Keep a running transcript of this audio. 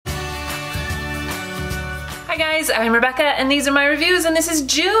Hi guys, I'm Rebecca and these are my reviews, and this is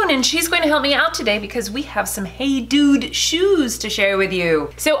June and she's going to help me out today because we have some Hey Dude shoes to share with you.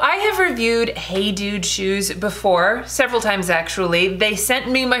 So I have reviewed Hey Dude shoes before, several times actually. They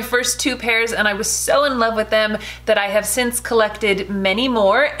sent me my first 2 pairs and I was so in love with them that I have since collected many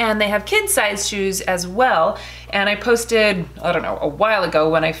more, and they have kid-sized shoes as well. And I posted, I don't know, a while ago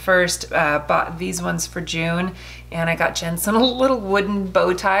when I first bought these ones for June, and I got Jensen a little wooden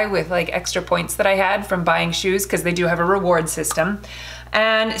bow tie with like extra points that I had from buying shoes because they do have a reward system.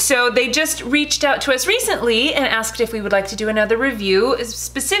 And so they just reached out to us recently and asked if we would like to do another review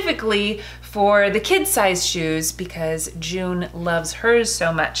specifically for the kid-sized shoes because June loves hers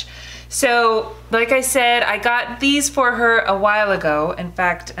so much. So, like I said, I got these for her a while ago. In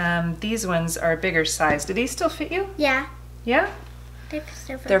fact, these ones are a bigger size. Do these still fit you? Yeah. Yeah? They're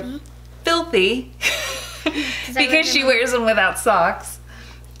still for They're me. filthy because she wears them without socks.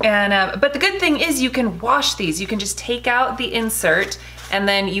 And but the good thing is you can wash these. You can just take out the insert and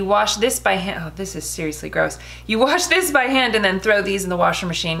then you wash this by hand. Oh, this is seriously gross. You wash this by hand and then throw these in the washer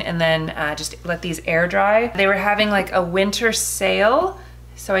machine and then just let these air dry. They were having like a winter sale,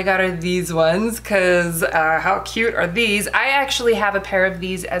 so I got her these ones because how cute are these? I actually have a pair of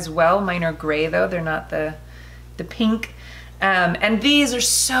these as well. Mine are gray though, they're not the pink. And these are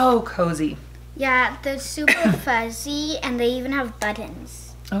so cozy. Yeah, they're super fuzzy and they even have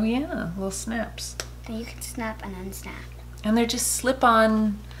buttons. Oh yeah, little snaps. And you can snap and unsnap. And they're just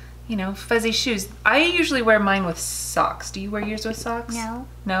slip-on, you know, fuzzy shoes. I usually wear mine with socks. Do you wear yours with socks? No.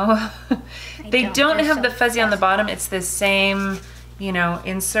 No? They don't have the fuzzy on the bottom. It's the same, you know,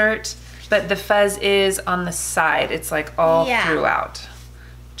 insert, but the fuzz is on the side. It's like all throughout,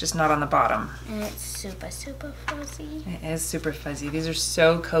 just not on the bottom. And it's super, super fuzzy. It is super fuzzy. These are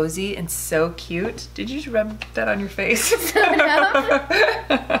so cozy and so cute. Did you just rub that on your face?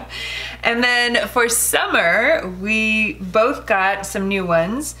 And then for summer, we both got some new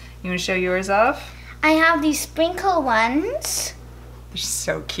ones. You want to show yours off? I have these sprinkle ones. They're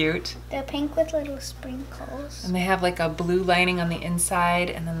so cute. They're pink with little sprinkles. And they have like a blue lining on the inside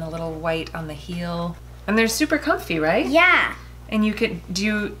and then the little white on the heel. And they're super comfy, right? Yeah. And you could,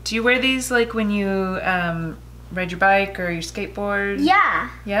 do you wear these like when you ride your bike or your skateboard? Yeah.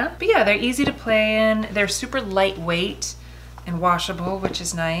 Yeah? But yeah, they're easy to play in. They're super lightweight and washable, which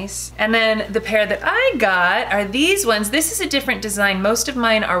is nice. And then the pair that I got are these ones. This is a different design. Most of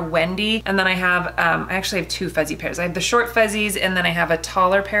mine are Wendy, and then I have, I actually have 2 fuzzy pairs. I have the short fuzzies, and then I have a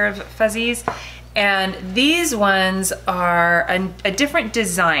taller pair of fuzzies. And these ones are a different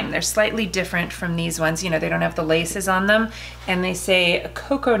design. They're slightly different from these ones. You know, they don't have the laces on them, and they say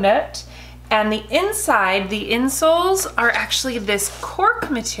coconut. And the inside, the insoles are actually this cork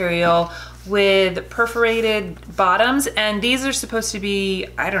material with perforated bottoms, and these are supposed to be,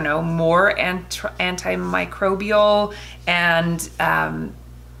 I don't know, more antimicrobial and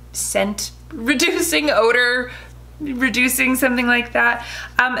scent reducing, odor reducing, something like that.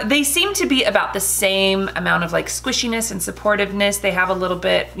 They seem to be about the same amount of like squishiness and supportiveness. They have a little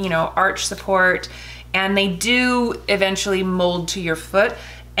bit, you know, arch support, and they do eventually mold to your foot.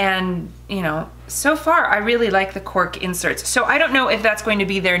 And, you know, so far I really like the cork inserts. So I don't know if that's going to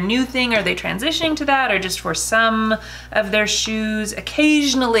be their new thing, or are they transitioning to that, or just for some of their shoes.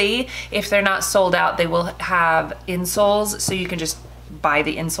 Occasionally, if they're not sold out, they will have insoles, so you can just buy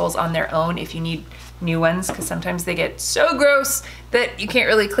the insoles on their own if you need new ones, because sometimes they get so gross that you can't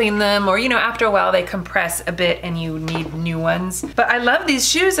really clean them, or, you know, after a while they compress a bit and you need new ones. But I love these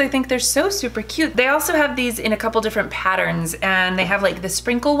shoes. I think they're so super cute. They also have these in a couple different patterns, and they have like the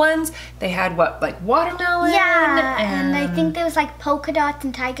sprinkle ones. They had what, like watermelon? Yeah, and I think there was like polka dots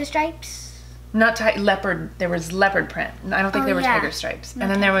and tiger stripes. Not leopard, there was leopard print. I don't think there were tiger stripes. No,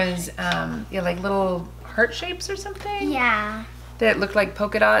 and then there was, yeah, like little heart shapes or something? Yeah. That looked like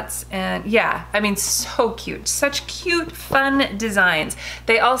polka dots, and yeah, I mean, so cute. Such cute, fun designs.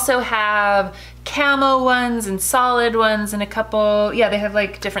 They also have camo ones and solid ones and a couple, yeah, they have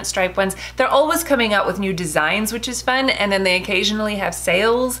like different stripe ones. They're always coming out with new designs, which is fun, and then they occasionally have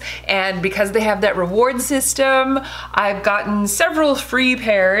sales, and because they have that reward system, I've gotten several free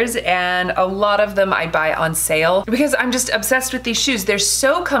pairs, and a lot of them I buy on sale because I'm just obsessed with these shoes. They're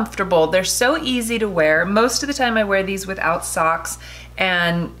so comfortable, they're so easy to wear. Most of the time I wear these without socks,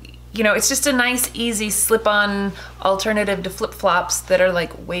 and you know, it's just a nice, easy slip-on alternative to flip-flops that are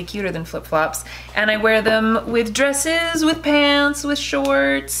like way cuter than flip-flops. And I wear them with dresses, with pants, with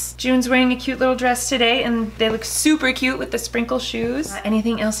shorts. June's wearing a cute little dress today, and they look super cute with the sprinkle shoes.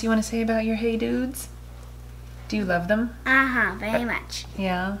 Anything else you want to say about your Hey Dudes? Do you love them? Uh-huh, very much.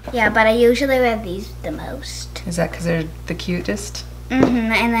 Yeah? Yeah, but I usually wear these the most. Is that because they're the cutest?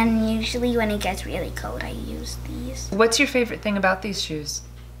 And then usually when it gets really cold, I use these. What's your favorite thing about these shoes?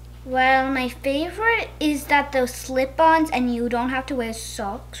 Well, my favorite is that those slip-ons and you don't have to wear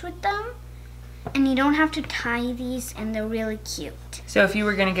socks with them. And you don't have to tie these and they're really cute. So if you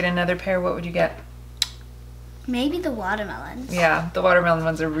were gonna get another pair, what would you get? Maybe the watermelons. Yeah, the watermelon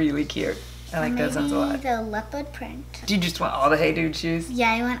ones are really cute. I like those ones a lot. Maybe the leopard print. Do you just want all the Hey Dude shoes?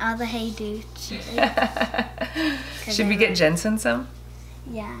 Yeah, I want all the Hey Dude shoes. Should we get Jensen some?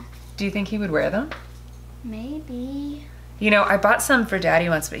 Yeah, Do you think he would wear them? maybe. You know, I bought some for Daddy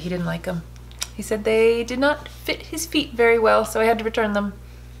once, but he didn't like them. He said they did not fit his feet very well, so I had to return them.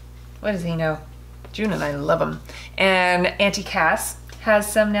 What does he know? June and I love them. And Auntie Cass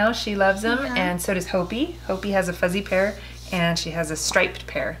has some now. She loves them, and so does Hopi. Hopi has a fuzzy pair, and she has a striped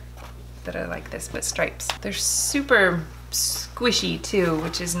pair that are like this, but stripes. They're super squishy too,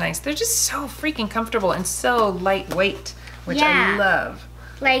 which is nice. They're just so freaking comfortable and so lightweight, which I love.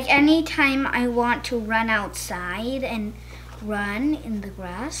 Like anytime I want to run outside and run in the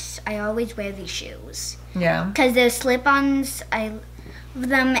grass, I always wear these shoes. Yeah. Because they're slip-ons, I love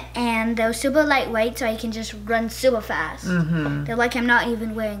them, and they're super lightweight, so I can just run super fast. They're like I'm not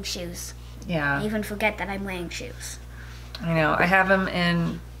even wearing shoes. Yeah. I even forget that I'm wearing shoes. I know. I have them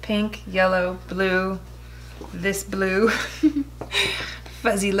in pink, yellow, blue, this blue,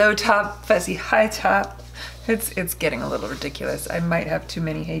 fuzzy low top, fuzzy high top. It's getting a little ridiculous. I might have too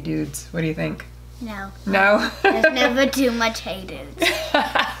many Hey Dudes. What do you think? No. No? There's never too much Hey Dudes.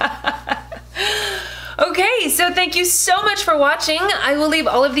 Okay, so thank you so much for watching. I will leave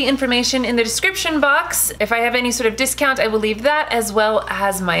all of the information in the description box. If I have any sort of discount, I will leave that, as well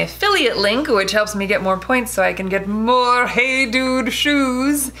as my affiliate link, which helps me get more points so I can get more Hey Dude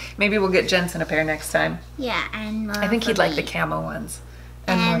shoes. Maybe we'll get Jensen a pair next time. Yeah, and more I think he'd for like me. the camo ones.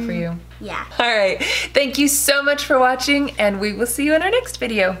 And more for you. Yeah. All right, thank you so much for watching, and we will see you in our next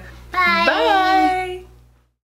video. Bye. Bye.